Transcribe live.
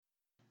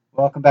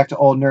Welcome back to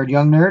Old Nerd,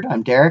 Young Nerd.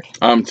 I'm Derek.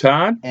 I'm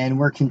Todd. And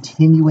we're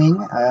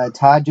continuing.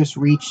 Todd just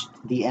reached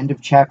the end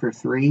of Chapter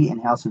 3 in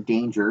House of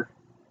Danger.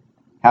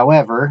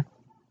 However,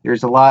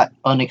 there's a lot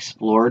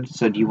unexplored,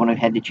 so do you want to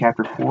head to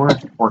Chapter 4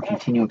 or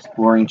continue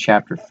exploring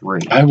Chapter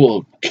 3? I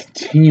will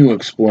continue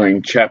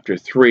exploring Chapter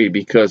 3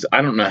 because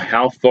I don't know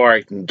how far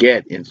I can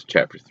get into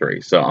Chapter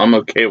 3, so I'm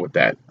okay with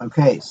that.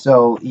 Okay,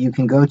 so you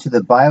can go to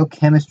the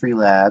biochemistry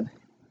lab.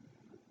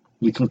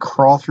 You can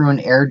crawl through an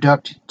air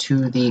duct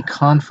to the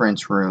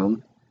conference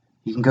room.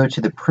 You can go to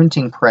the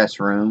printing press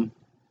room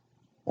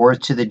or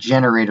to the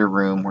generator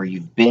room where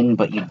you've been,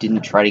 but you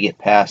didn't try to get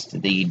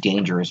past the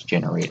dangerous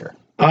generator.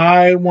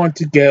 I want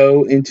to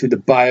go into the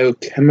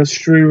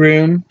biochemistry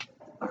room.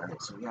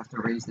 Alright, so we have to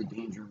raise the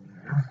danger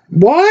meter.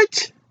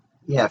 What?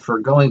 Yeah, for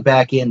going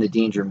back in, the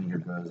danger meter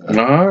goes up.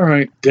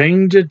 Alright,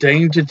 danger,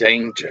 danger,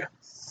 danger.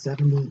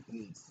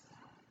 78.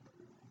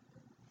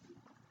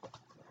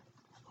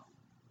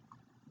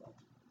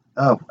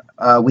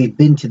 Oh, we've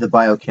been to the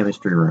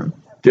biochemistry room.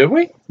 Did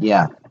we?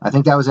 Yeah, I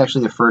think that was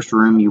actually the first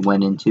room you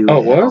went into.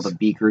 Oh, it had all was? the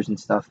beakers and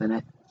stuff in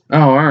it.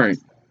 Oh, alright.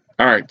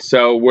 Alright,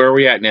 so where are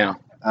we at now?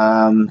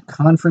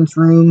 Conference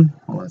room.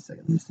 Hold on a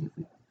second. Let me see if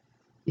we...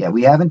 Yeah,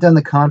 we haven't done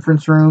the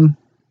conference room.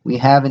 We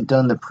haven't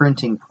done the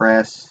printing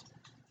press.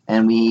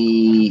 And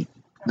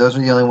those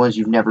are the only ones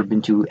you've never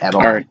been to at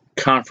all. Alright,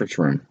 conference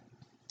room.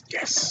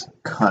 Yes.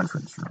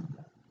 Conference room.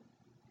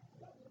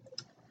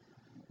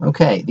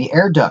 Okay, the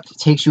air duct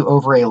takes you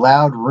over a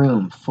loud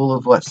room full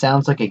of what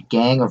sounds like a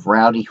gang of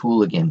rowdy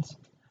hooligans.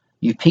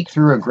 You peek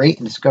through a grate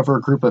and discover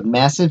a group of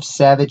massive,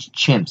 savage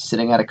chimps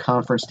sitting at a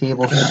conference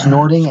table,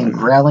 snorting and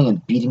growling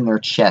and beating their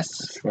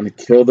chests. Just want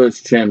to kill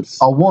those chimps.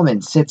 A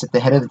woman sits at the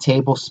head of the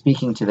table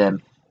speaking to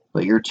them,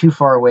 but you're too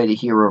far away to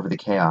hear over the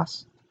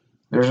chaos.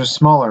 There's a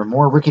smaller,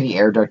 more rickety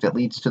air duct that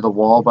leads to the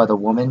wall by the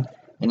woman,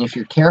 and if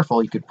you're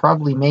careful, you could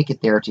probably make it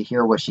there to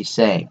hear what she's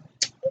saying.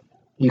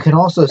 You can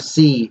also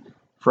see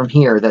from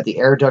here that the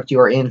air duct you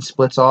are in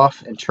splits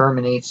off and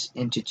terminates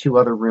into two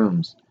other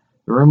rooms.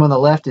 The room on the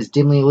left is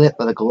dimly lit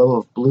by the glow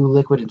of blue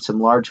liquid in some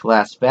large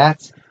glass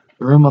vats.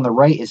 The room on the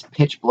right is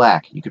pitch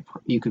black.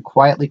 You could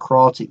quietly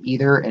crawl to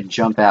either and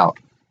jump out.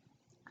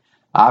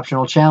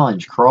 Optional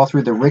challenge: crawl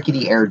through the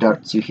rickety air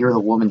duct as you hear the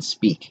woman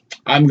speak.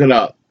 I'm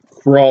gonna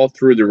crawl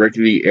through the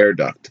rickety air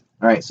duct.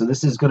 Alright, so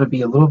this is going to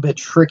be a little bit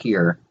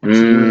trickier. So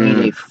you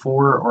need a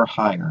 4 or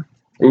higher.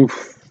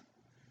 Oof.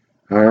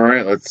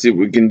 Alright, let's see what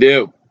we can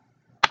do.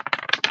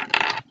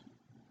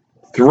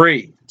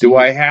 3. Do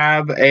I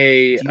have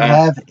a...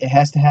 it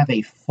has to have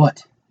a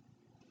foot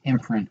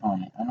imprint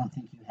on it. I don't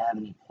think you have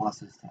any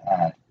pluses to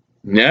add.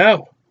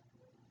 No.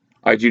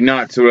 I do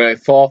not. So would I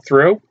fall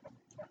through?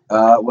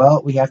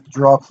 Well, we have to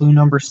draw clue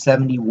number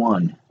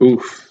 71.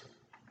 Oof.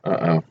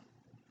 Uh-oh.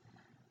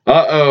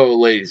 Uh-oh,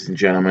 ladies and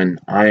gentlemen.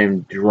 I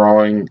am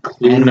drawing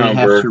clue and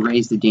number... we have to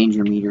raise the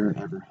danger meter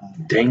ever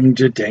higher.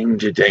 Danger,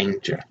 danger,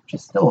 danger. Which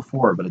is still a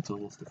 4, but it's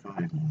almost a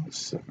 5 now.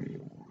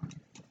 71.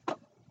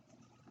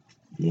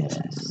 Yes,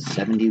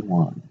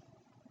 71.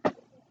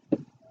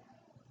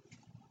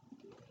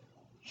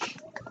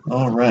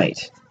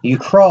 Alright. You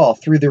crawl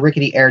through the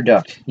rickety air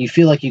duct. You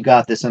feel like you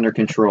got this under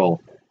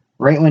control.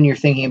 Right when you're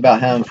thinking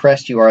about how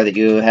impressed you are that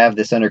you have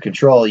this under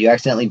control, you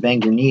accidentally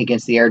bang your knee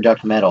against the air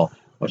duct metal,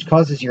 which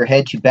causes your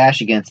head to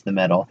bash against the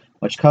metal,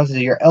 which causes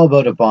your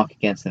elbow to bonk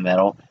against the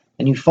metal,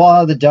 and you fall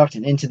out of the duct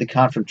and into the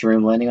conference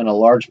room, landing on a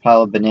large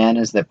pile of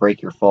bananas that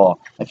break your fall.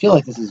 I feel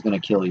like this is going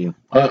to kill you.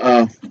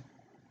 Uh-oh.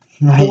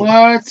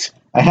 What?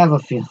 I have a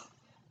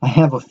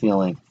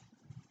feeling.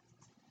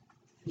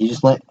 You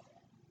just let...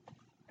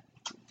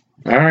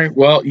 Alright,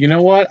 well, you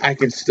know what? I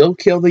can still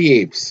kill the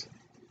apes.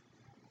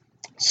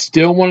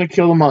 Still want to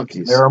kill the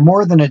monkeys. There are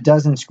more than a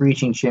dozen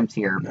screeching chimps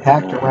here,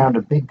 packed around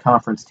a big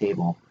conference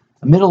table.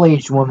 A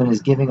middle-aged woman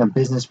is giving a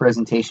business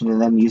presentation to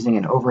them using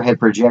an overhead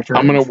projector.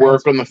 I'm going to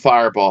work on the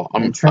fireball.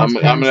 I'm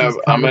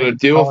gonna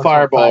do a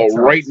fireball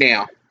right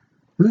now.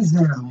 Who's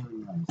there? The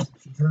woman knows.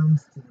 She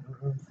turns to the room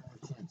full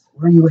of chimps.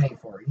 What are you waiting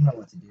for? You know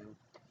what to do.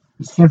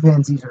 These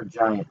chimpanzees are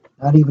giant.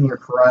 Not even your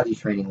karate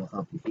training will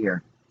help you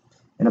here.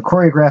 In a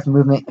choreographed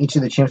movement, each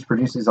of the chimps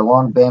produces a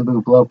long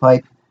bamboo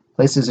blowpipe,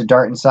 places a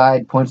dart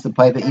inside, points the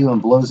pipe at you,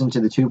 and blows into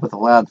the tube with a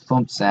loud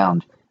thump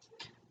sound.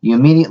 You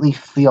immediately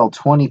feel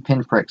 20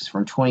 pinpricks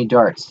from 20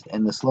 darts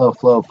and the slow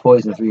flow of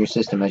poison through your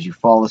system as you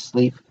fall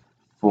asleep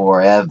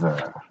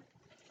forever.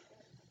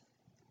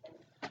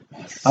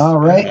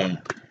 Alright,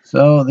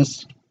 so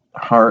this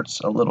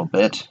hurts a little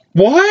bit.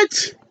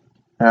 What?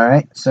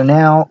 Alright, so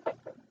now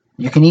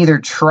you can either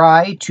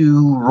try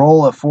to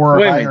roll a 4 or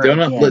Wait a higher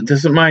minute, again.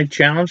 doesn't my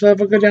challenge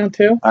level go down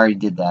too? I already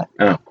did that.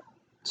 Oh.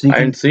 So you I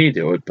can, didn't see you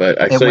do it,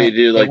 but I saw you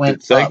do like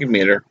the second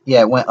meter.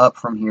 Yeah, it went up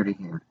from here to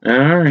here.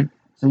 Alright.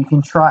 So you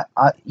can try.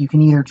 You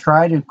can either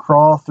try to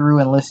crawl through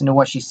and listen to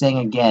what she's saying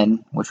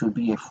again, which would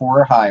be a 4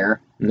 or higher.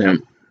 No.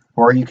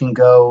 Or you can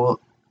go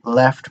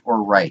left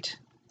or right.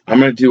 I'm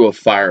going to do a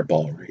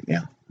fireball right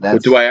now.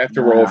 But do I have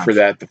to roll for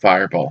that, the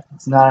fireball?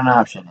 It's not an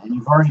option. And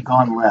you've already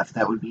gone left.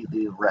 That would be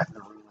the room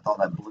with all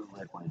that blue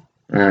liquid.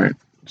 Alright.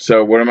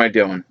 So what am I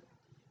doing?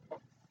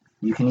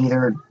 You can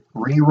either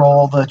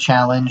Re-roll the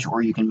challenge,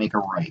 or you can make a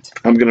right.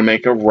 I'm going to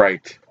make a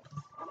right.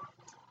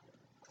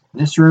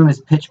 This room is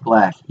pitch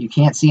black. You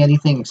can't see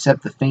anything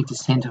except the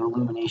faintest hint of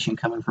illumination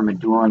coming from a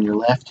door on your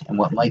left and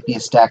what might be a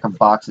stack of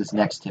boxes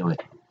next to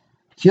it.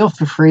 Feel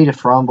free to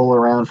fumble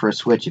around for a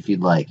switch if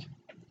you'd like.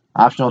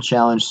 Optional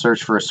challenge,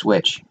 search for a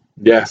switch.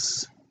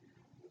 Yes.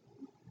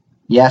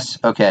 Yes?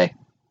 Okay.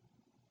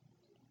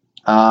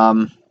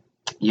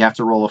 You have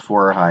to roll a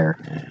 4 or higher.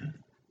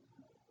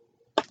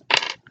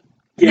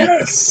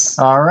 Yes.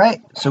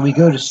 Alright, so we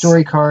go to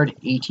story card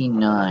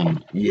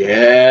 89.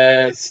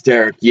 Yes,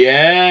 Derek.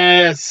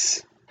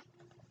 Yes.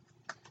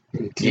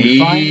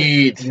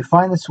 Indeed. You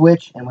find the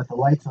switch, and with the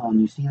lights on,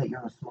 you see that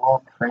you're in a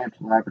small,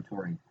 cramped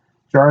laboratory.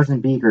 Jars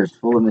and beakers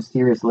full of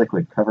mysterious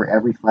liquid cover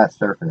every flat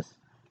surface.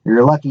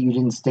 You're lucky you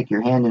didn't stick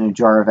your hand in a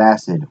jar of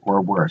acid,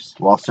 or worse,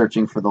 while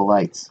searching for the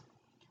lights.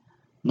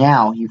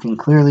 Now, you can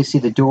clearly see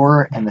the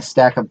door and the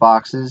stack of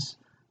boxes.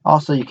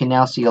 Also, you can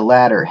now see a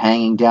ladder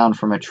hanging down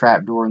from a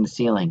trap door in the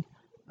ceiling.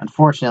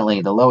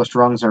 Unfortunately, the lowest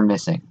rungs are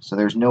missing, so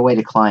there's no way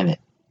to climb it.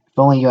 If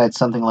only you had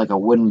something like a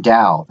wooden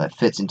dowel that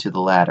fits into the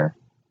ladder.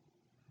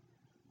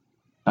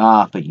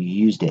 Ah, but you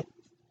used it.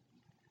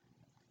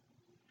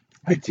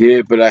 I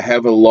did, but I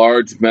have a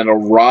large metal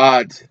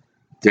rod,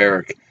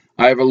 Derek.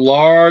 I have a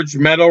large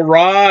metal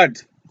rod.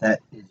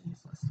 That is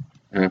useless.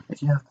 Yeah.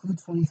 If you have clue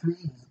 23, you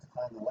need to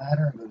climb the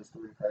ladder and go to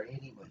story card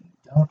 80, but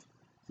you don't. So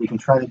you can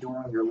try the door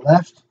on your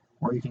left,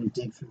 or you can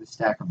dig through the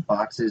stack of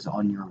boxes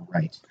on your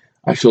right.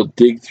 I shall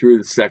dig through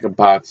the stack of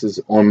boxes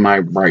on my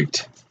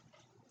right.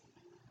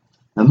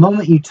 The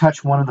moment you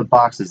touch one of the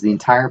boxes, the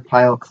entire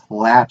pile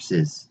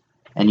collapses,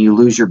 and you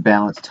lose your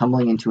balance,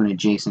 tumbling into an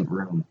adjacent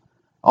room.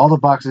 All the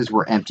boxes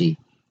were empty.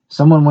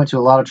 Someone went to a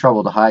lot of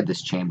trouble to hide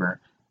this chamber,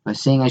 but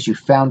seeing as you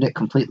found it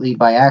completely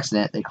by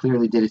accident, they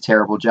clearly did a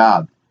terrible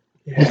job.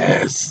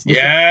 Yes.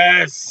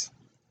 Yes.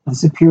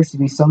 This appears to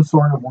be some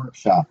sort of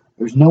workshop.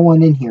 There's no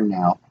one in here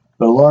now,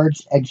 but a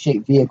large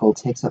egg-shaped vehicle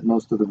takes up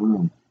most of the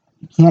room.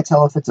 You can't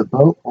tell if it's a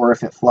boat or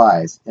if it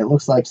flies. It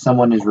looks like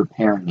someone is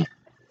repairing it.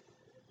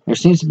 There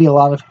seems to be a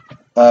lot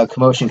of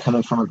commotion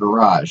coming from a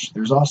garage.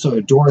 There's also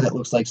a door that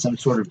looks like some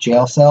sort of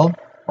jail cell,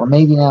 or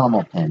maybe an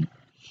animal pen.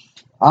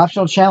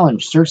 Optional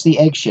challenge, search the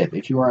egg ship.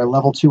 If you are a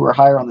level 2 or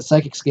higher on the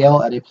psychic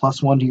scale, add a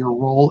 +1 to your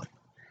roll.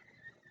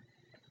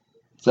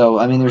 So,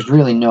 I mean, there's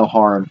really no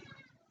harm.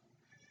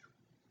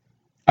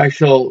 I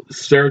shall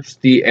search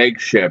the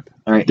egg ship.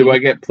 All right, Do I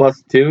get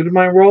 +2 to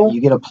my roll?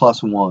 You get a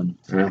 +1.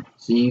 Yeah.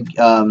 So you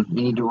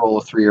need to roll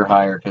a 3 or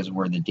higher because of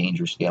where the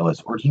danger scale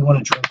is. Or do you want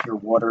to drink your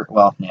water?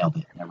 Well, nailed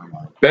it. Never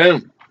mind.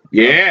 Boom.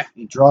 Yeah.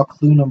 You draw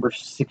clue number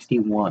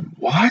 61.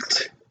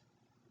 What?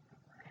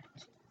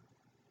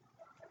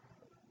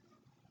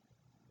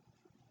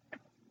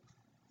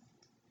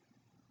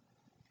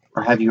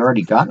 Or have you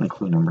already gotten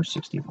clue number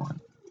 61?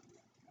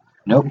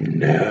 Nope.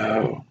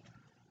 No.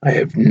 I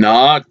have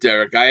not,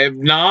 Derek. I have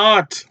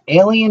not.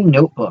 Alien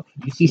notebook.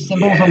 You see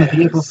symbols on the Yes.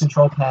 vehicle's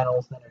control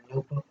panels, then a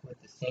notebook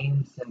with the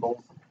same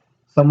symbols.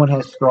 Someone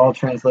has scrawled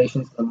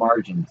translations to the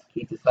margins.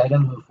 Keep this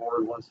item, move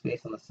forward one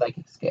space on the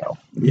psychic scale.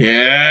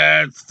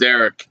 Yes,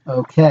 Derek.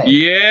 Okay.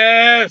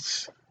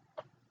 Yes.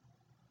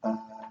 So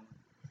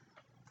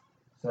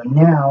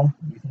now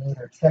you can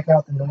either check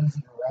out the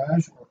noisy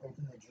garage or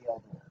open the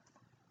jail door.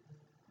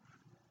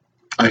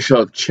 I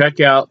shall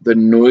check out the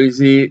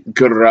noisy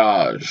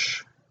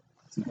garage.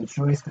 It's a good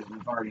choice because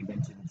we've already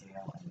been to the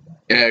jail anyway.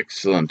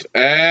 Excellent.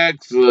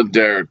 Excellent,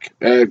 Derek.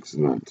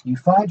 Excellent. You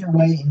find your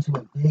way into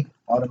a big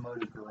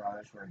automotive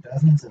garage where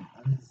dozens of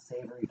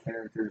unsavory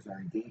characters are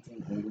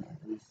engaging in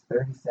at least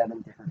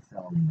 37 different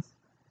felonies.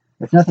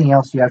 If nothing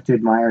else, you have to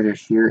admire their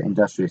sheer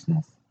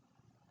industriousness.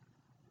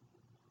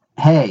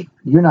 Hey,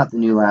 you're not the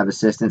new lab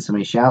assistant,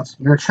 somebody shouts.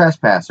 You're a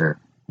trespasser.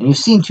 And you've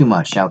seen too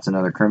much, shouts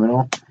another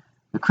criminal.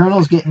 The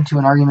criminals get into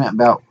an argument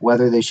about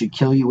whether they should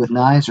kill you with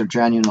knives or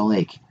drown you in a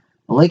lake.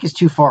 The lake is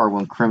too far,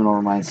 one criminal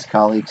reminds his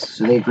colleagues,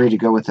 so they agree to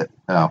go with it.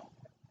 Oh.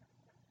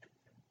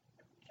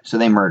 So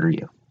they murder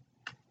you.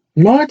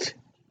 What?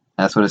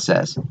 That's what it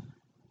says.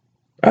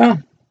 Oh.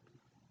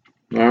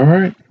 All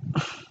right.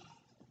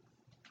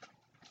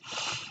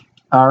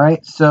 All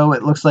right, so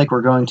it looks like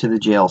we're going to the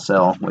jail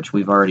cell, which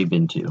we've already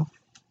been to.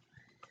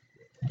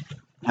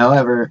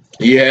 However...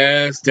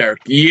 Yes,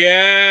 Derek.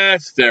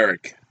 Yes,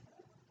 Derek.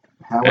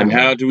 And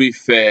how do we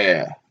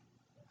fare?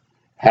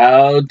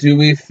 How do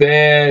we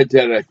fare,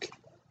 Derek?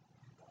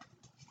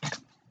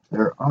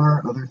 There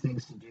are other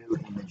things to do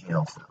in the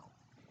jail cell.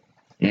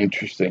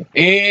 Interesting.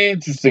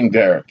 Interesting,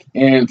 Derek.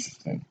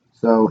 Interesting.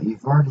 So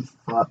you've already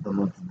fought the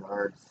monkey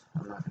guards.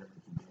 I'm not going to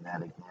make you do that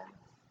again.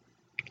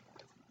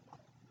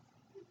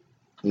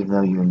 Even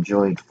though you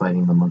enjoyed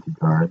fighting the monkey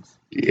guards.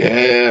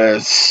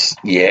 Yes.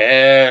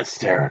 Yes,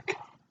 Derek.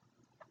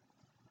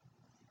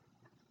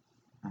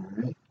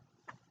 Alright.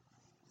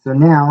 So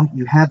now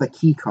you have a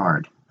key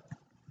card.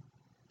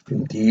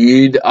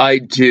 Indeed I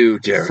do,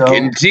 Derek. So,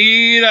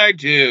 Indeed I You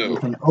do.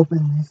 can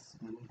open this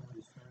and we go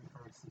to story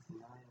card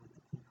 69 with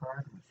the key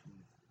card,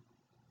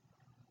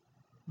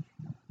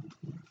 which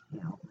we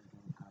open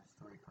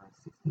story card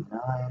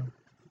 69,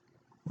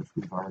 which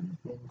you've already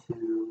been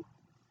to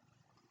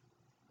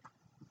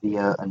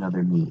via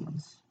another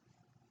means.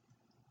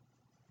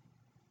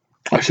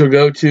 I shall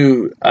go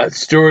to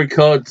story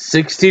code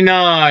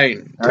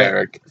 69,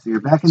 Derek. Right. So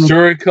you're back in the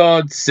story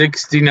code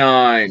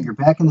 69. You're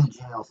back in the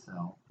jail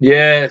cell.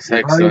 Yes,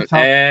 excellent.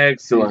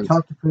 Excellent. You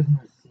talked to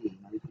prisoner C.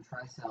 Now you can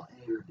try cell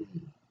A or B.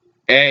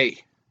 A.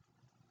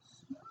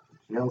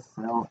 Jail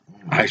cell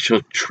A. I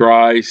shall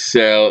try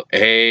cell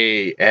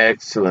A.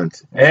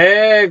 Excellent.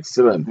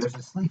 Excellent. There's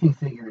a sleeping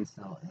figure in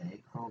cell A,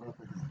 curled up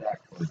with his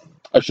back towards you.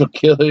 I shall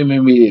kill him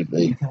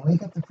immediately. You can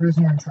wake up the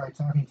prisoner and try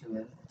talking to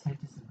him,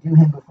 attempt to subdue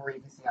him before he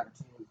gets the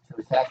opportunity to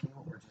attack you,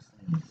 or just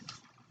leave.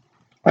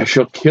 I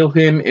shall kill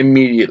him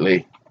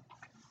immediately.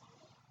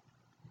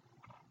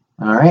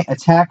 Alright,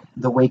 attack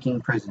the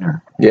waking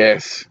prisoner.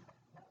 Yes.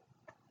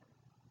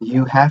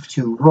 You have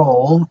to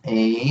roll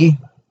a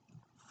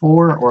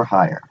 4 or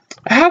higher.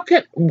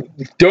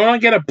 Don't I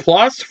get a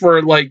plus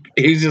for, like,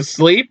 he's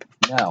asleep?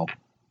 No.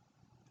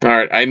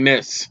 Alright, I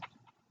miss.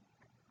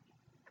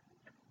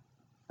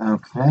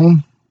 Okay.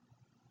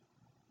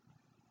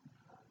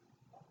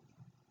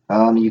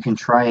 You can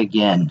try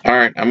again.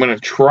 Alright, I'm gonna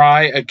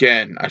try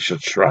again. I shall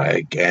try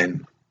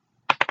again.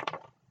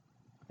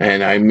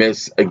 And I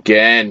miss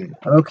again.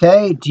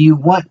 Okay, do you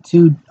want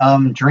to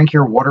drink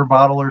your water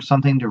bottle or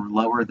something to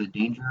lower the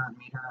danger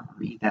meter or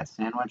eat that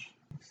sandwich?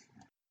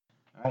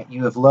 Alright,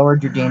 you have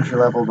lowered your danger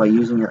level by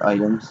using your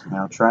items.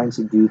 Now try and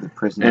subdue the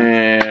prisoner.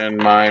 And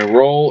my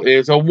roll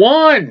is a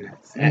 1!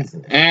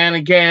 And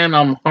again,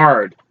 I'm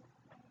hard.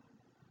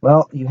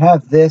 Well, you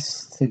have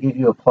this to give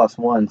you a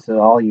 +1,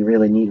 so all you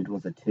really needed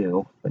was a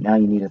 2. But now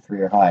you need a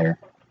 3 or higher.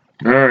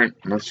 Alright,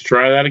 let's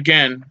try that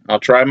again. I'll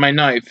try my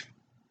knife.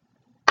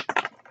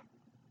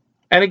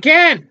 And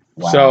again!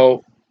 Wow.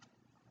 So...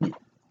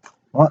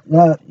 Well,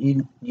 no,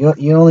 you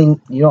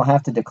don't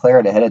have to declare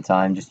it ahead of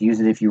time. Just use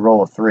it if you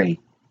roll a 3.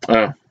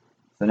 Oh.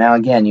 So now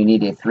again, you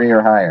need a 3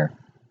 or higher.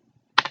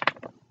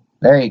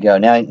 There you go.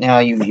 Now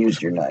you've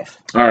used your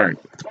knife. Alright.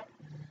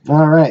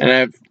 Alright. And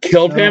I've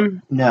killed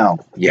him? No.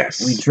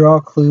 Yes. We draw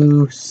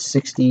clue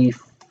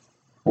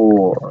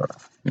 64.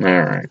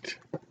 Alright.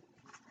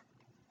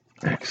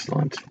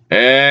 Excellent.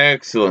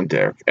 Excellent,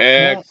 Derek.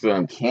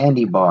 Excellent.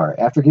 Candy bar.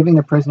 After giving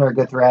the prisoner a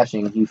good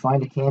thrashing, you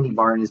find a candy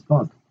bar in his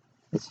bunk.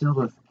 It's filled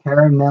with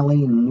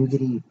caramelly,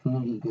 nougaty,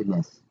 peanutty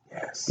goodness.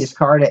 Yes.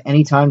 Discard at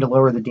any time to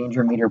lower the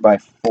danger meter by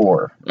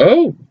 4.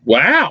 Oh,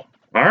 wow.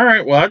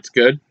 Alright, well, that's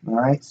good.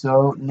 Alright,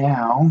 so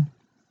now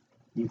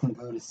you can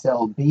go to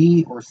cell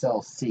B or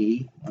cell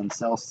C, and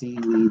cell C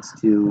leads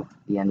to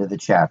the end of the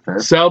chapter.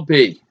 Cell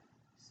B.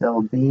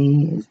 Cell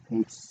B is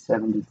page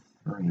 73.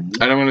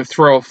 And I'm going to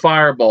throw a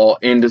fireball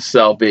into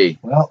cell B.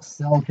 Well,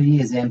 cell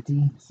B is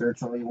empty.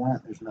 Search all you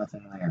want. There's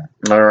nothing there.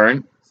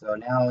 Alright. So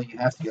now you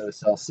have to go to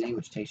cell C,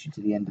 which takes you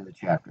to the end of the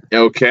chapter.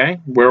 Okay,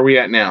 where are we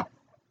at now?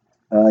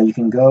 You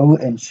can go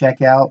and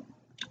check out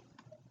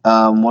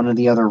one of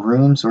the other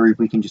rooms, or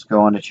we can just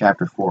go on to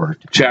chapter 4.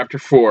 Chapter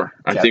 4.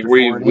 I think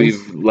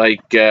we've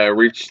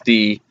reached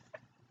the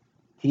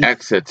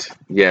exit.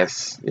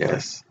 Yes,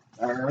 yes.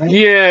 All right.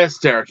 Yes,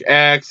 Derek.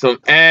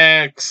 Excellent,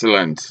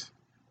 excellent.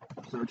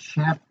 So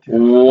chapter...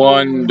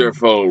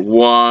 Wonderful,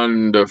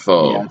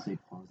 wonderful. Yeah, I'd say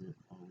pause it.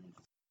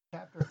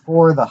 Chapter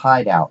 4, The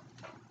Hideout.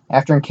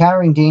 After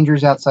encountering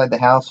dangers outside the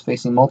house,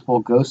 facing multiple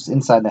ghosts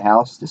inside the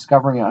house,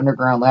 discovering an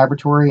underground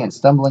laboratory, and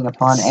stumbling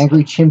upon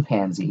angry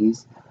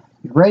chimpanzees,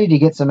 you're ready to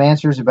get some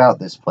answers about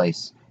this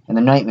place and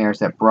the nightmares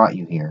that brought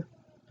you here.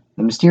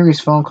 The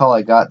mysterious phone call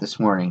I got this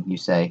morning, you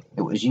say.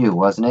 It was you,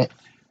 wasn't it?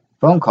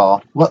 Phone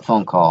call? What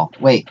phone call?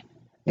 Wait,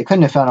 they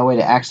couldn't have found a way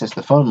to access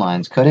the phone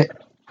lines, could it?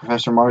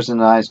 Professor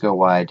Marsden's eyes go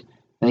wide.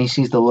 Then he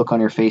sees the look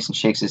on your face and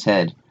shakes his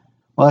head.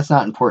 Well, that's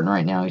not important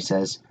right now, he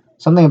says.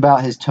 Something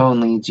about his tone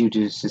leads you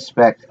to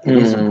suspect it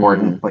is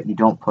important, but you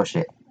don't push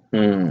it.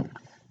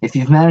 If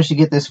you've managed to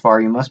get this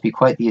far, you must be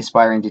quite the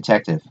aspiring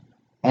detective.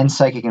 And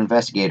psychic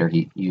investigator,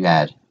 you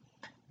add.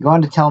 You go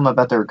on to tell him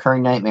about the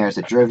recurring nightmares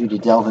that drove you to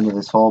delve into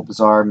this whole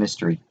bizarre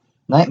mystery.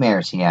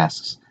 Nightmares, he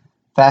asks.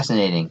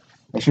 Fascinating.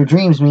 If your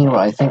dreams mean what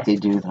I think they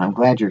do, then I'm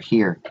glad you're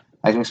here.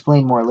 I can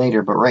explain more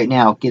later, but right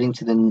now, getting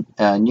to the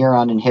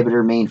neuron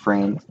inhibitor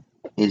mainframe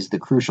is the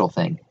crucial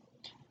thing.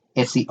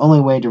 It's the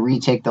only way to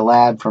retake the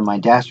lab from my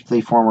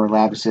dastardly former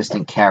lab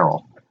assistant,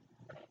 Carol.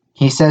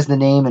 He says the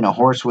name in a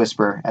hoarse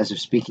whisper, as if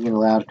speaking it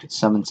aloud could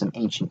summon some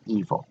ancient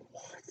evil.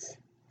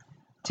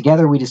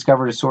 Together we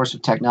discovered a source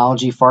of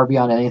technology far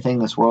beyond anything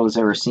this world has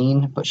ever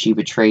seen, but she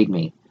betrayed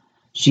me.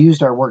 She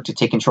used our work to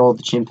take control of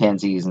the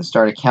chimpanzees and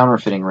start a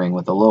counterfeiting ring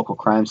with the local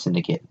crime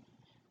syndicate.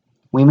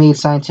 We made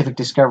scientific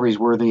discoveries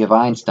worthy of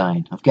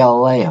Einstein, of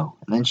Galileo,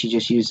 and then she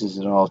just uses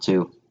it all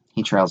too.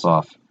 He trails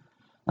off.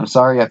 I'm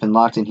sorry I've been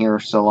locked in here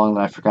so long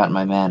that I've forgotten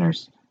my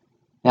manners.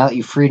 Now that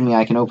you've freed me,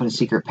 I can open a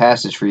secret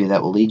passage for you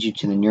that will lead you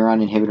to the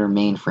neuron inhibitor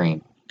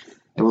mainframe.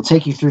 It will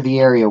take you through the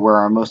area where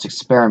our most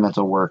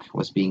experimental work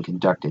was being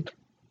conducted.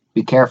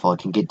 Be careful, it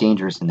can get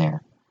dangerous in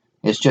there.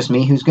 It's just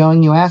me who's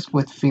going, you ask,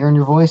 with fear in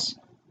your voice?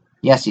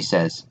 Yes, he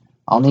says.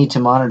 I'll need to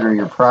monitor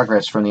your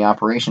progress from the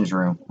operations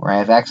room, where I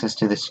have access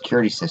to the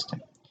security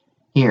system.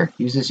 Here,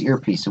 use this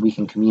earpiece so we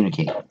can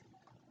communicate.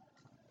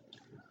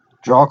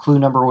 Draw clue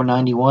number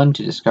 191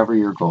 to discover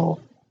your goal.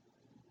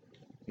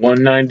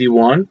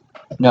 191?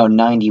 No,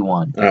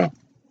 91. Oh.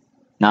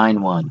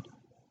 9-1.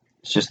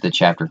 It's just the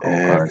chapter goal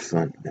card.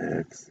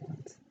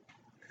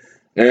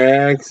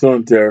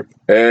 Excellent, Derek.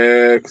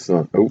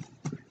 Excellent. Oh,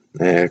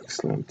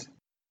 excellent.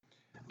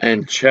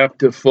 And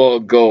chapter 4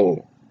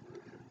 goal.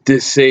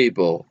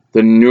 Disable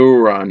the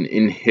neuron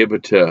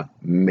inhibitor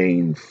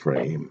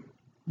mainframe.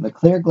 The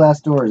clear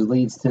glass doors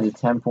leads to the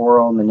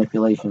temporal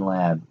manipulation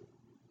lab.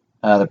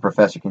 The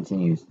professor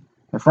continues.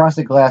 The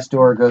frosted glass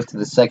door goes to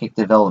the psychic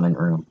development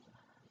room.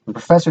 The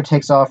professor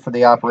takes off for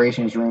the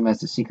operations room as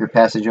the secret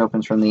passage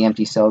opens from the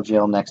empty cell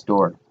jail next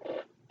door.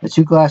 The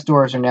two glass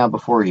doors are now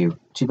before you.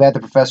 Too bad the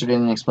professor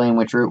didn't explain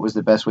which route was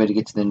the best way to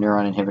get to the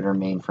neuron inhibitor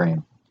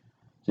mainframe.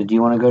 So do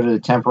you want to go to the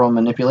temporal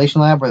manipulation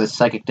lab or the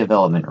psychic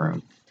development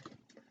room?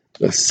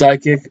 The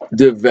psychic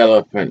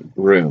development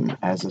room.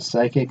 As a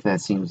psychic, that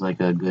seems like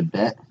a good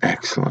bet.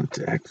 Excellent.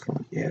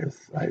 Yes,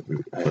 I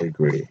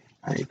agree.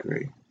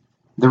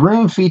 The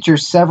room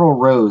features several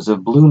rows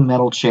of blue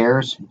metal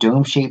chairs.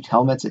 Dome-shaped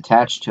helmets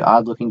attached to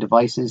odd-looking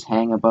devices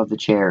hang above the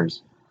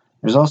chairs.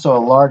 There's also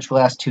a large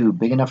glass tube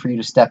big enough for you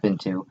to step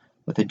into,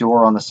 with a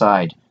door on the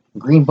side. A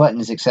green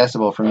button is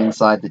accessible from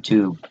inside the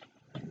tube.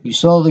 You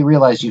slowly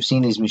realize you've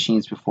seen these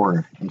machines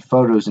before, in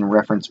photos in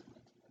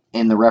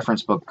the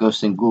reference book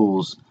Ghosts and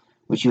Ghouls,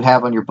 which you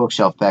have on your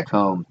bookshelf back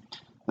home.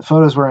 The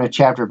photos were in a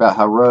chapter about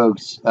how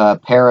rogues,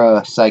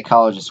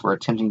 parapsychologists, were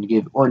attempting to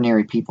give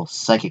ordinary people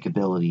psychic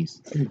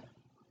abilities.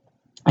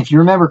 If you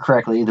remember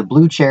correctly, the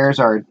blue chairs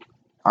are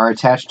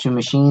attached to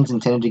machines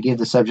intended to give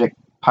the subject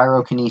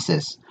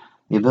pyrokinesis,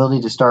 the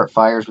ability to start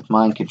fires with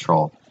mind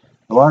control.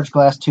 The large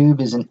glass tube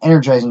is an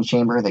energizing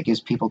chamber that gives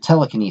people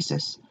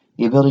telekinesis,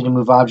 the ability to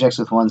move objects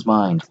with one's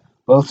mind.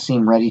 Both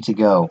seem ready to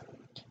go.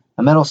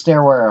 A metal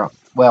stairwell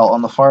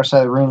on the far side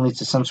of the room leads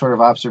to some sort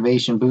of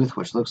observation booth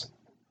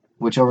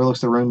which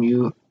overlooks the room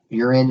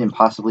you're in and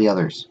possibly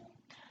others.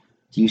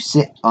 Do you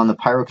sit on the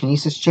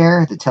pyrokinesis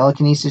chair, the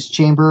telekinesis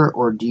chamber,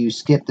 or do you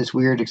skip this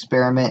weird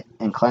experiment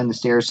and climb the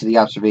stairs to the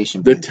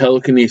observation booth? The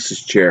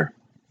telekinesis chair.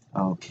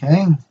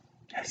 Okay.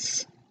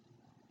 Yes.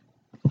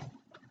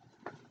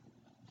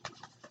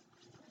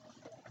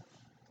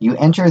 You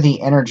enter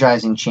the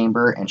energizing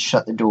chamber and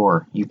shut the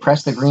door. You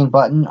press the green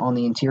button on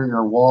the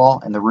interior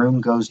wall, and the room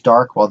goes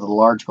dark while the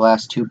large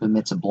glass tube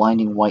emits a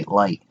blinding white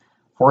light,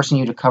 forcing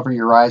you to cover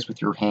your eyes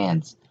with your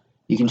hands.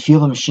 You can feel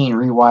the machine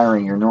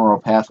rewiring your neural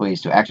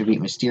pathways to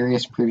activate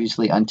mysterious,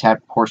 previously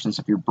untapped portions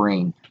of your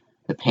brain.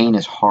 The pain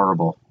is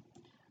horrible.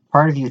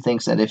 Part of you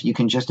thinks that if you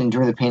can just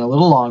endure the pain a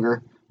little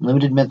longer,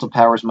 limited mental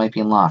powers might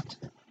be unlocked.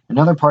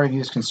 Another part of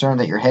you is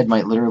concerned that your head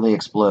might literally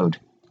explode.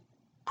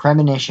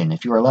 Premonition.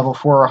 If you are level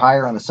 4 or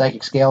higher on the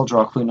psychic scale,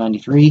 draw clue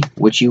 93,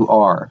 which you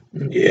are.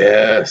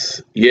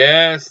 Yes,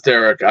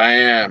 Derek, I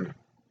am.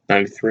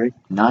 93?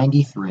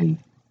 93.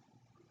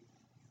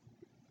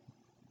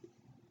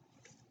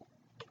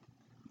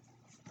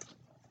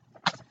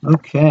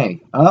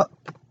 Okay.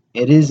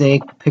 It is a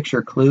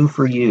picture clue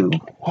for you.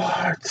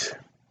 What?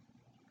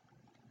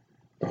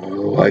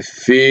 Oh, I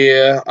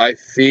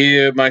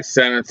fear my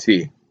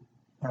sanity.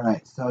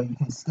 Alright, so you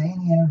can stay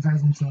in the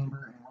energizing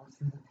chamber and work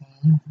through the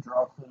pain,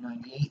 draw clue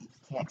 98. If you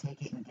can't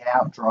take it and get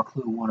out, draw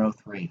clue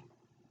 103.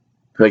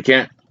 If I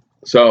can't,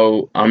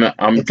 so I'm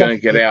gonna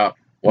get out.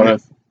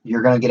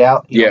 You're gonna get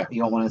out? You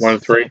don't want to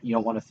 103? You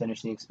don't want to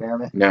finish the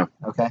experiment? No.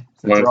 Okay.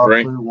 So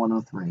 103? draw clue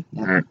 103.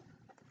 Yeah. All right.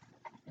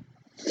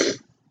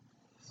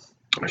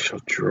 I shall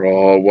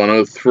draw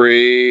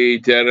 103,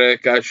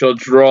 Derek. I shall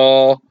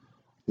draw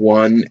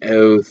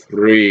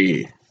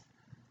 103.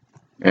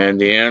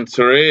 And the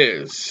answer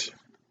is,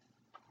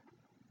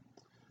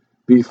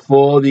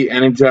 before the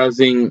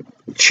energizing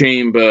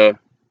chamber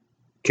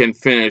can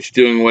finish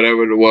doing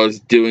whatever it was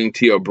doing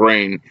to your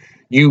brain,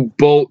 you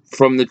bolt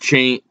from the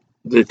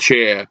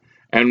chair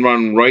and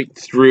run right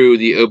through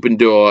the open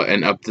door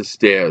and up the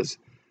stairs.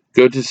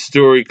 Go to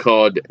story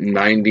card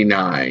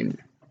 99.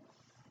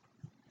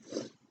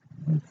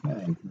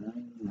 Okay,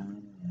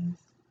 99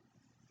 is...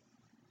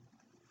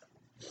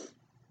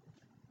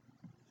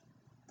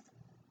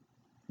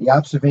 The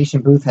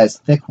observation booth has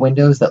thick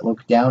windows that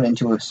look down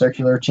into a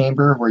circular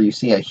chamber where you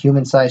see a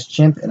human-sized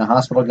chimp in a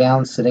hospital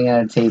gown sitting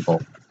at a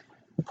table.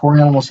 The poor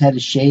animal's head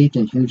is shaved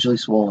and hugely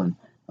swollen.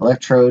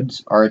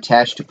 Electrodes are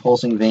attached to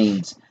pulsing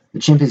veins. The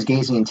chimp is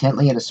gazing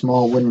intently at a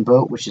small wooden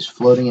boat which is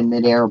floating in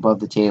midair above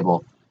the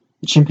table.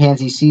 The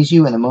chimpanzee sees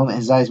you, and the moment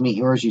his eyes meet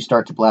yours, you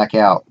start to black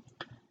out.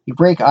 You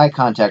break eye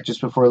contact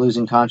just before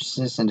losing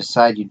consciousness and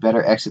decide you'd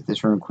better exit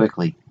this room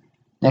quickly.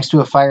 Next to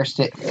a fire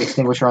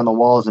extinguisher on the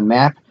wall is a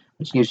map,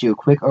 which gives you a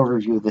quick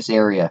overview of this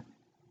area.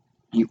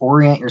 You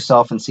orient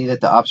yourself and see that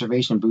the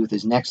observation booth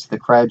is next to the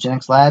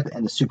cryogenics lab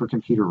and the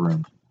supercomputer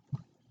room.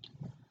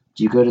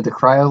 Do you go to the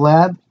cryo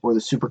lab or the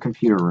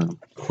supercomputer room?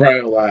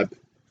 Cryo lab.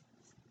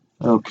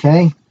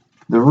 Okay.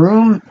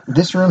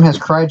 This room has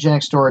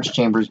cryogenic storage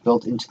chambers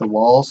built into the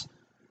walls.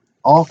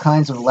 All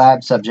kinds of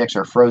lab subjects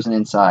are frozen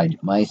inside.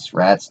 Mice,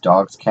 rats,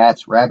 dogs,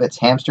 cats, rabbits,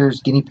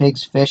 hamsters, guinea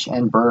pigs, fish,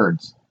 and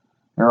birds.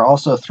 There are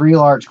also 3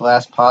 large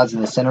glass pods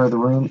in the center of the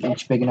room,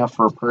 each big enough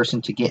for a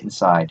person to get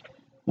inside.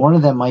 One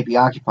of them might be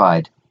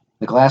occupied.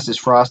 The glass is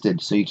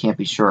frosted, so you can't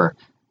be sure.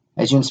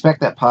 As you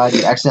inspect that pod,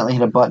 you accidentally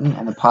hit a button,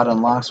 and the pod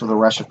unlocks with a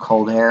rush of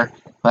cold air.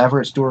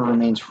 However, its door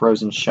remains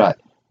frozen shut.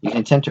 You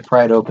can attempt to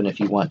pry it open if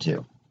you want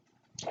to.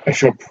 I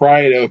shall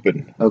pry it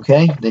open.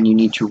 Okay, then you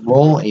need to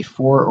roll a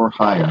 4 or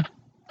higher.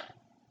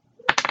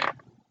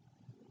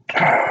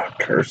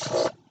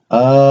 Curses.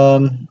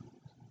 Do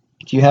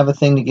you have a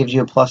thing that gives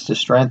you a plus to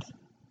strength?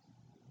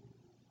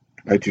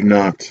 I do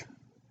not.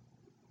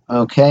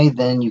 Okay,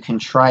 then you can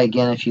try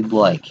again if you'd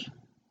like.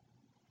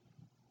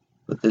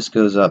 But this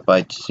goes up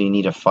by, so you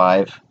need a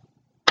 5.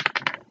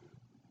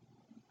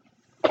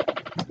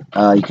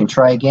 You can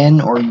try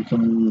again, or you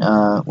can,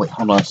 wait,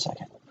 hold on a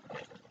second.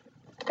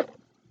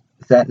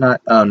 Is that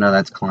not, oh no,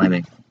 that's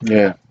climbing.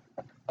 Yeah.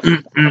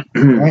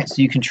 Alright,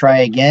 so you can try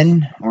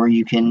again, or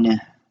you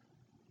can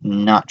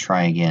not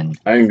try again.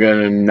 I'm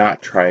gonna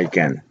not try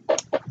again.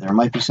 There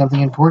might be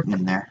something important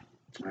in there.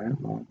 Alright,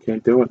 well,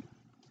 can't do it.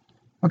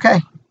 Okay.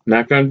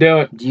 Not gonna do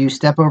it. Do you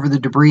step over the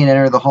debris and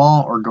enter the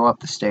hall, or go up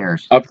the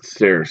stairs? Up the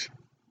stairs.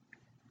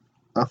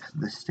 Up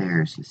the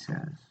stairs, he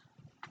says.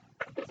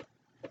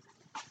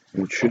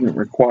 It shouldn't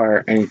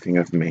require anything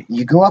of me.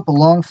 You go up a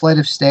long flight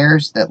of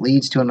stairs that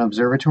leads to an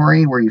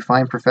observatory where you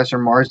find Professor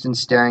Marsden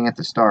staring at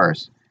the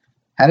stars.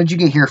 How did you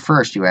get here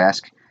first, you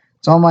ask?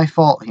 It's all my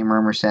fault, he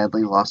murmurs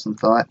sadly, lost in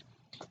thought.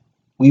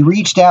 We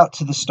reached out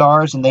to the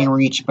stars and they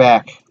reached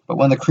back, but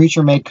when the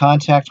creature made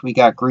contact, we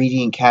got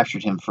greedy and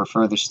captured him for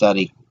further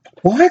study.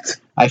 What?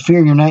 I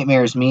fear your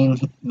nightmares mean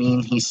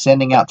he's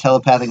sending out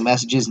telepathic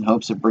messages in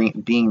hopes of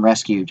being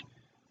rescued.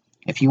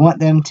 If you want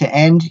them to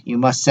end, you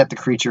must set the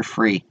creature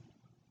free.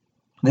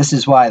 This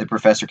is why, the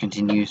professor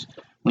continues,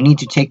 we need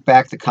to take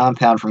back the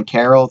compound from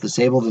Carol,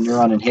 disable the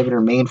neuron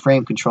inhibitor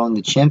mainframe controlling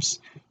the chimps,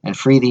 and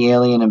free the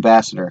alien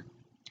ambassador.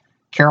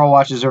 Carol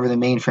watches over the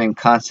mainframe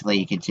constantly,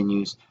 he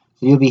continues,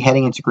 so you'll be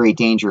heading into great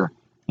danger.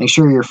 Make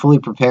sure you're fully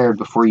prepared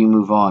before you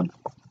move on.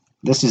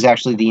 This is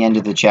actually the end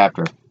of the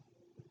chapter.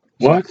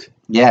 What?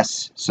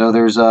 Yes, so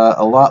there's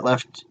a lot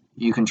left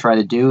you can try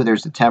to do.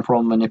 There's the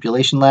temporal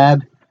manipulation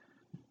lab.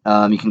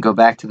 You can go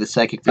back to the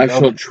psychic I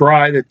development. shall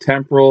try the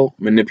temporal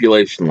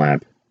manipulation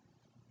lab.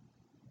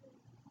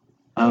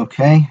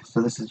 Okay,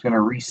 so this is going to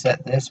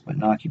reset this, but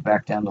knock you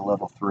back down to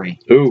level 3.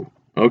 Ooh,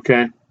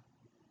 okay.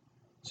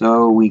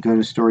 So we go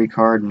to story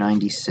card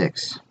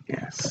 96.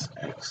 Yes,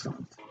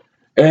 excellent.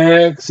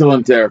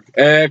 Excellent, Eric.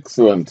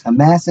 Excellent. A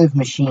massive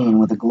machine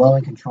with a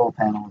glowing control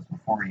panel is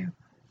before you.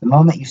 The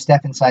moment you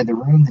step inside the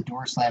room, the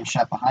door slams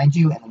shut behind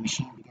you, and the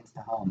machine begins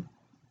to hum.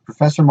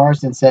 Professor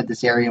Marsden said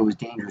this area was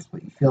dangerous,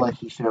 but you feel like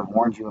he should have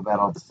warned you about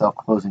all the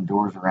self-closing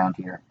doors around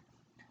here.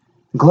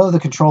 The glow of the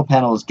control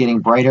panel is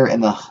getting brighter,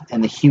 and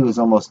the hue is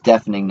almost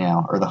deafening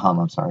now, or the hum,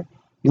 I'm sorry.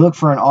 You look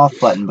for an off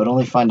button, but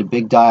only find a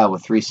big dial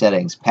with 3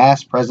 settings,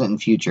 past, present,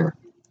 and future.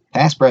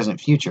 Past,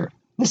 present, future.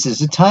 This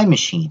is a time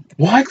machine.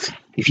 What?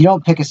 If you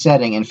don't pick a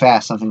setting and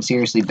fast, something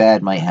seriously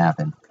bad might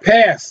happen.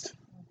 Past.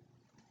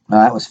 Oh,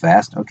 that was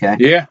fast. Okay.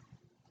 Yeah.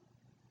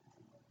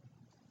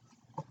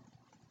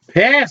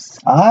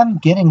 Past. I'm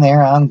getting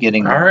there. All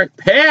right,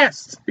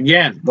 past.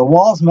 Again. The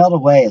walls melt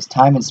away as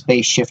time and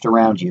space shift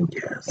around you.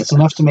 Yes. It's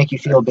enough to make you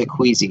feel a bit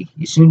queasy.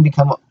 You soon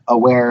become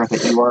aware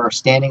that you are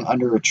standing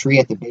under a tree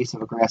at the base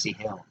of a grassy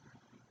hill.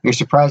 You're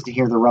surprised to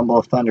hear the rumble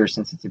of thunder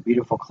since it's a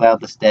beautiful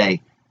cloudless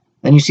day.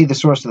 Then you see the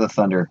source of the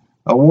thunder,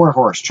 a war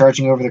horse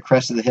charging over the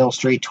crest of the hill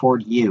straight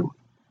toward you.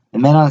 The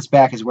man on its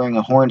back is wearing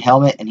a horned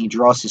helmet, and he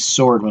draws his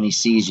sword when he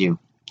sees you.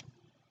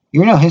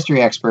 You're no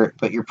history expert,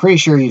 but you're pretty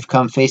sure you've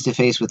come face to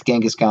face with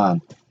Genghis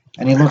Khan,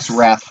 and he looks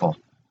wrathful.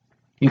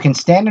 You can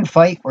stand and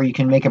fight, or you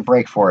can make a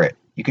break for it.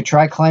 You could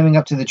try climbing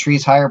up to the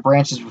tree's higher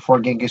branches before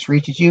Genghis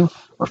reaches you,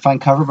 or find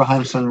cover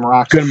behind some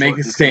rocks. Gonna make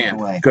a stand.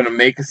 Gonna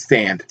make a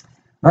stand.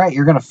 All right,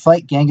 you're gonna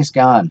fight Genghis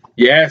Khan.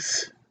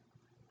 Yes.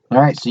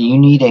 All right, so you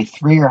need a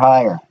 3 or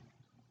higher.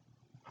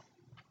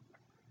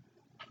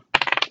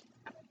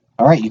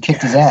 All right, you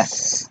kicked his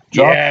ass.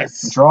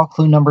 Draw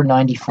clue number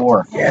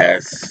 94.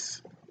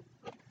 Yes.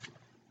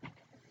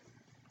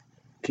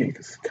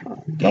 Genghis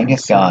Khan.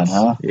 Genghis Khan,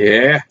 huh?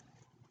 Yeah.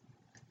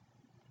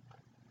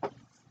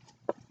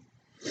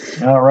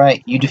 All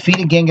right, you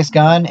defeated Genghis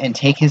Khan and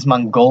take his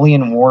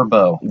Mongolian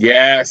warbow.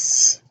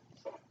 Yes.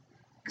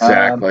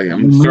 Exactly.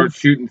 I'm going to start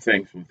shooting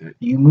things with it.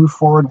 You move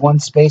forward 1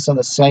 space on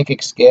the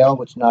psychic scale,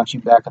 which knocks you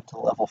back up to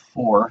level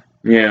 4.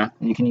 Yeah.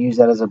 And you can use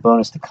that as a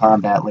bonus to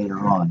combat later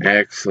on.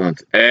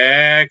 Excellent.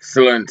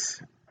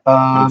 Excellent.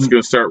 I'm just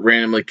going to start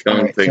randomly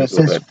killing things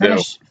so it with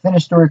says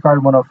finish story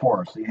card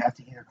 104. So you have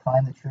to either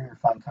climb the tree or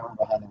find cover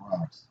behind the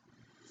rocks.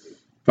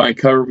 Find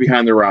cover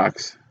behind the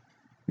rocks.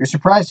 You're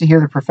surprised to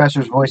hear the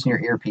professor's voice in your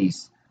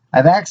earpiece.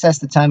 I've accessed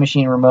the time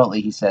machine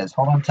remotely, he says.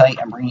 Hold on tight,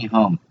 I'm bringing you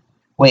home.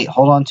 Wait,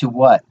 hold on to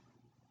what?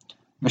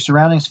 Your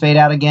surroundings fade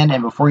out again,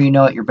 and before you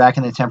know it, you're back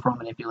in the temporal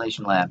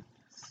manipulation lab.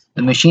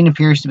 The machine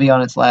appears to be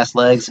on its last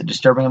legs. A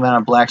disturbing amount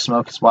of black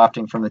smoke is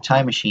wafting from the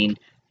time machine, and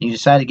you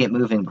decide to get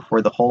moving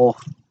before the whole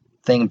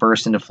thing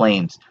bursts into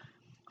flames.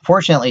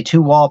 Fortunately,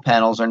 2 wall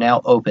panels are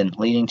now open,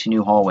 leading to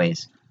new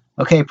hallways.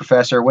 Okay,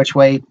 Professor, which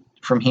way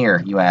from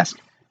here, you ask.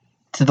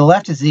 To the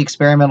left is the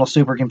experimental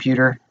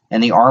supercomputer,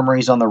 and the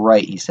armory's on the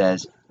right, he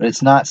says. But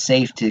it's not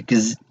safe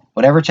because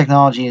whatever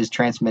technology is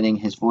transmitting,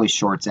 his voice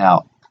shorts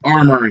out.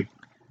 Armory.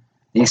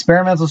 The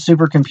experimental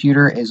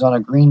supercomputer is on a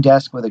green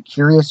desk with a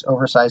curious,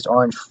 oversized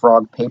orange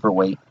frog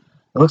paperweight.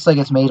 It looks like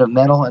it's made of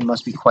metal and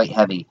must be quite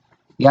heavy.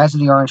 The eyes of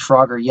the orange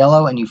frog are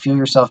yellow, and you feel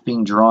yourself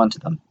being drawn to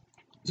them.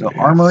 So, Yes.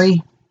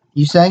 armory,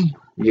 you say?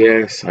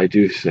 Yes, I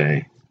do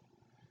say.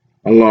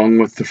 Along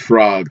with the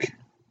frog.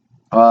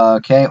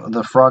 Okay,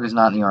 the frog is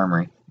not in the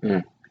armory.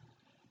 Yeah.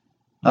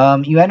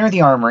 You enter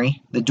the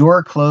armory. The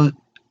door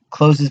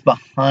closes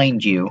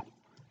behind you,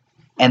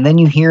 and then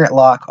you hear it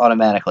lock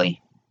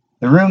automatically.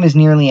 The room is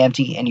nearly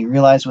empty, and you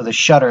realize with a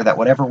shudder that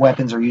whatever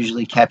weapons are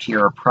usually kept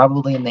here are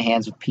probably in the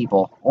hands of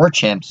people, or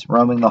chimps,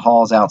 roaming the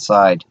halls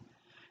outside.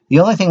 The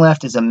only thing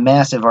left is a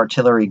massive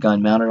artillery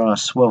gun mounted on a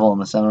swivel in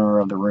the center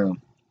of the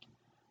room.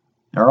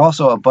 There are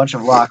also a bunch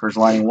of lockers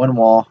lining one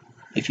wall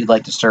if you'd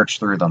like to search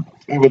through them.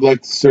 I would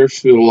like to search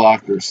through the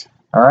lockers.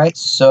 Alright,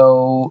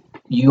 so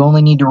you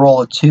only need to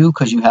roll a 2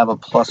 because you have a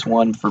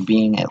 +1 for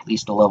being at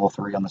least a level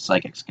 3 on the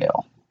psychic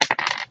scale.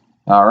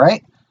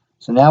 Alright,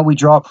 so now we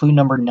draw clue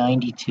number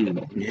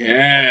 92.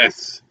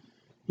 Yes.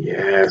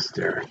 Yes,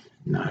 Derek.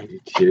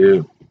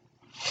 92.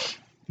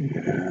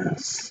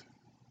 Yes.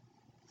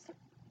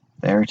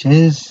 There it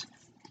is.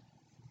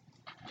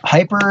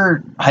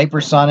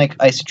 Hypersonic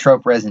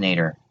isotrope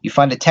resonator. You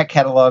find a tech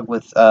catalog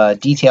with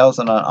details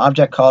on an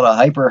object called a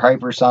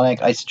hypersonic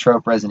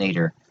isotrope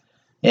resonator.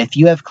 If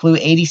you have clue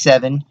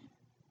 87,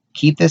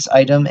 keep this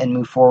item and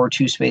move forward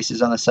 2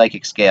 spaces on the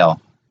psychic scale.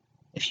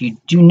 If you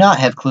do not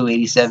have clue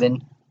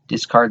 87,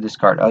 discard.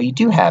 Oh, you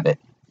do have it.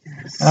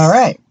 Yes. All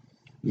right.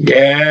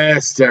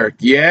 Yes, Derek.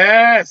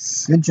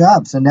 Yes. Good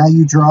job. So now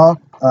you draw.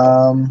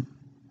 Oh,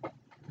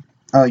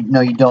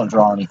 no, you don't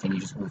draw anything. You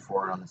just move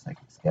forward on the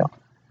psychic scale.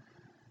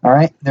 All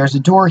right. There's a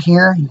door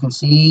here. You can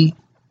see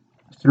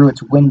through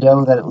its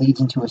window that it leads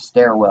into a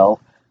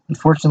stairwell.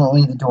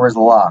 Unfortunately, the door is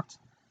locked.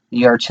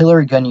 The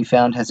artillery gun you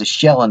found has a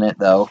shell in it,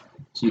 though,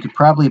 so you could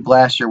probably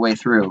blast your way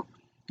through.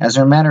 As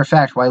a matter of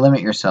fact, why limit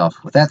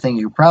yourself? With that thing,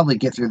 you could probably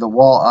get through the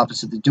wall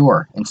opposite the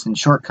door. Instant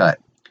shortcut.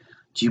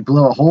 Do you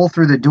blow a hole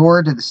through the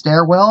door to the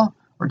stairwell,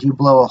 or do you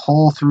blow a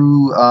hole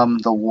through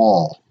the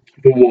wall?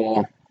 The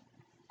wall.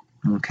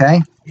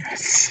 Okay.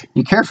 Yes.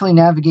 You carefully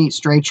navigate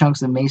stray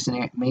chunks of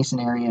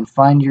masonry and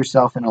find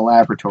yourself in a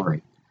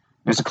laboratory.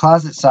 There's a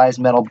closet-sized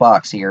metal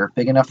box here,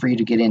 big enough for you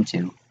to get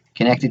into,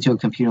 connected to a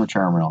computer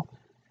terminal.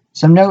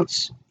 Some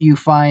notes you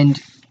find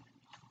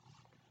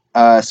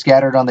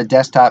scattered on the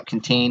desktop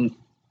contain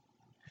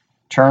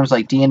terms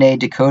like DNA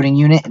decoding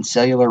unit and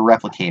cellular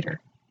replicator.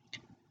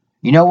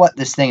 You know what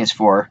this thing is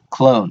for.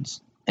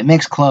 Clones. It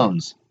makes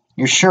clones.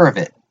 You're sure of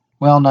it.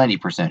 Well,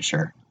 90%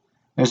 sure.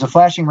 There's a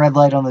flashing red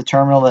light on the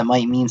terminal that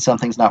might mean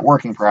something's not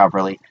working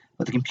properly,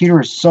 but the computer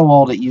is so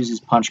old it uses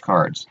punch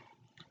cards.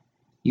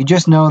 You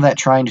just know that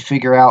trying to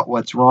figure out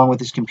what's wrong with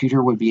this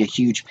computer would be a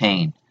huge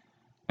pain.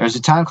 There's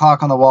a time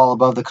clock on the wall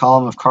above the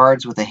column of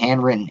cards with a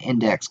handwritten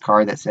index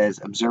card that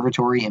says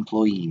Observatory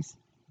Employees.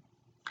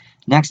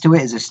 Next to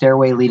it is a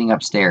stairway leading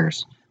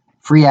upstairs.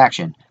 Free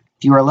action.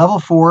 If you are level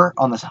 4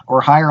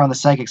 or higher on the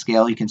psychic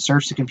scale, you can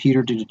search the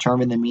computer to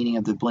determine the meaning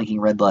of the blinking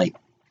red light.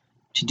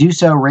 To do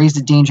so, raise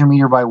the danger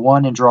meter by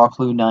 1 and draw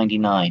clue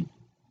 99.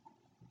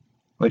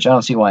 Which I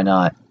don't see why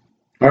not.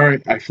 All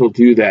right, I shall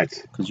do that.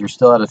 Because you're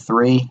still at a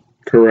 3.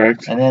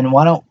 Correct. And then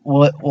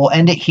we'll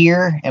end it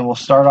here, and we'll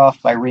start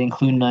off by reading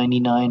clue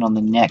 99 on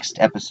the next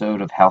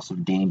episode of House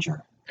of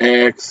Danger.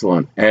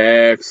 Excellent.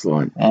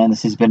 Excellent. And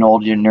this has been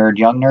Old Nerd,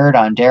 Young Nerd.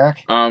 I'm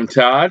Derek. I'm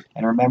Todd.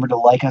 And remember to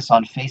like us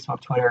on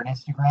Facebook, Twitter, and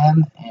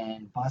Instagram,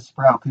 and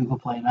Buzzsprout, Google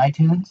Play, and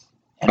iTunes.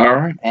 All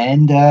right.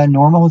 And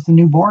normal is the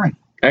new boring.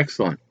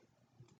 Excellent.